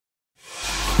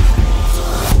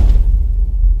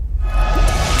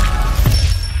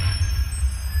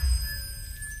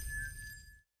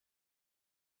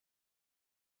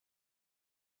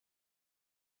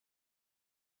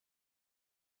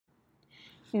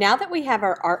Now that we have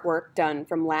our artwork done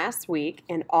from last week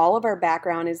and all of our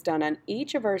background is done on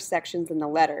each of our sections in the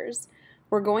letters,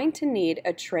 we're going to need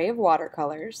a tray of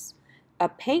watercolors, a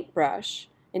paintbrush,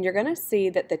 and you're going to see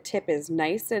that the tip is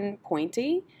nice and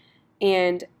pointy,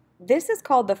 and this is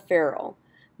called the ferrule.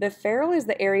 The ferrule is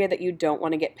the area that you don't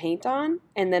want to get paint on,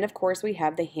 and then of course we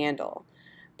have the handle.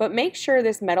 But make sure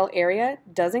this metal area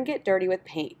doesn't get dirty with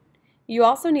paint. You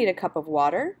also need a cup of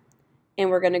water, and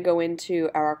we're going to go into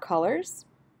our colors.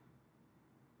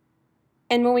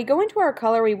 And when we go into our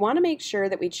color, we want to make sure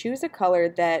that we choose a color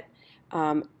that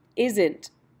isn't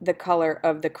the color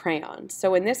of the crayon.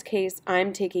 So in this case,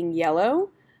 I'm taking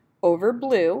yellow over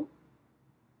blue.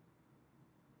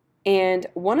 And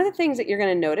one of the things that you're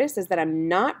going to notice is that I'm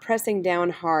not pressing down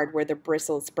hard where the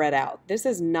bristles spread out. This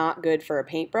is not good for a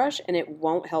paintbrush, and it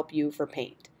won't help you for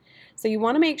paint. So you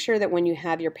want to make sure that when you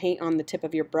have your paint on the tip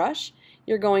of your brush,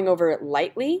 you're going over it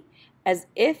lightly, as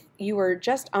if you were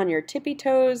just on your tippy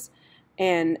toes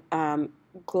and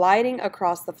gliding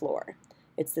across the floor.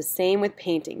 It's the same with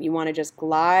painting. You want to just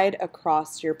glide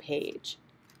across your page.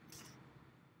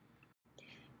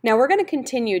 Now we're going to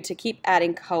continue to keep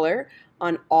adding color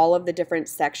on all of the different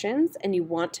sections, and you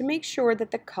want to make sure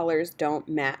that the colors don't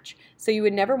match. So you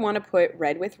would never want to put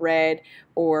red with red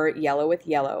or yellow with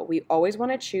yellow. We always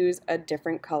want to choose a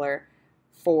different color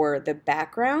for the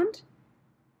background.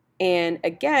 And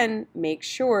again, make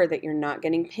sure that you're not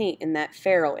getting paint in that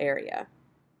ferrule area.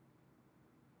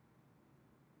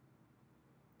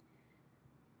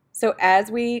 So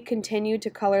as we continue to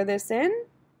color this in,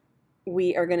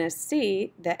 we are going to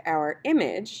see that our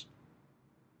image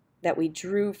that we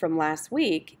drew from last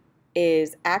week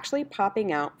is actually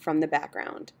popping out from the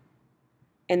background.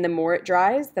 And the more it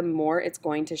dries, the more it's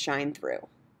going to shine through.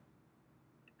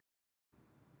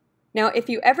 Now, if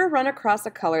you ever run across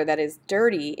a color that is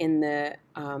dirty in the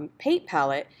paint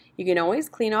palette, you can always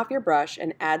clean off your brush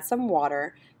and add some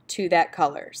water to that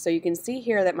color. So you can see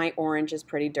here that my orange is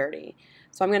pretty dirty.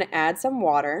 So I'm going to add some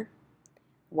water,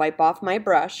 wipe off my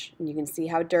brush, and you can see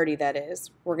how dirty that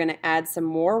is. We're going to add some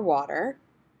more water,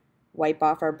 wipe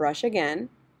off our brush again,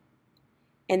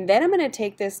 and then I'm going to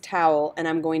take this towel and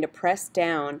I'm going to press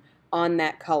down on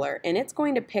that color, and it's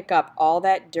going to pick up all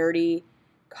that dirty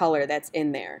color that's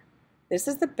in there. This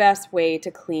is the best way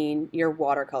to clean your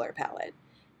watercolor palette.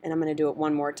 And I'm going to do it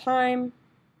one more time.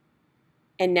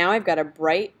 And now I've got a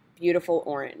bright, beautiful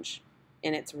orange,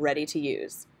 and it's ready to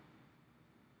use.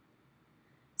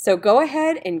 So go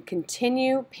ahead and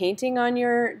continue painting on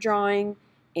your drawing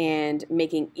and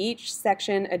making each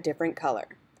section a different color.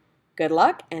 Good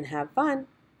luck and have fun!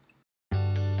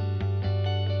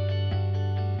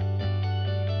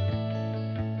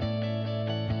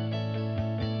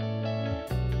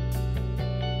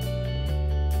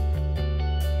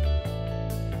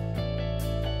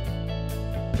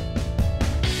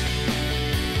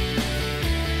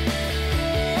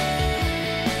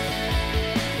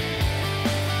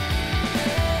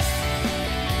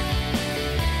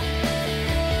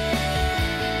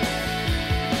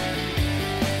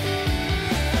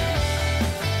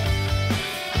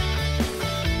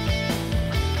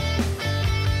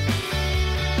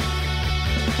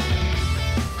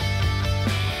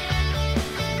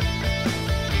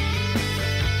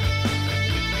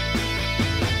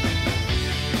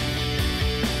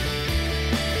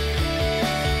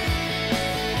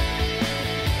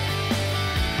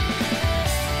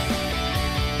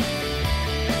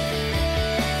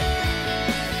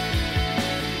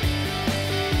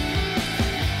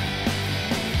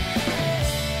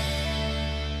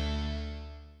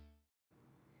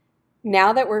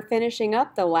 Now that we're finishing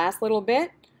up the last little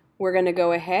bit, we're going to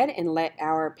go ahead and let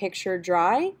our picture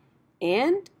dry,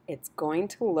 and it's going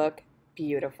to look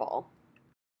beautiful.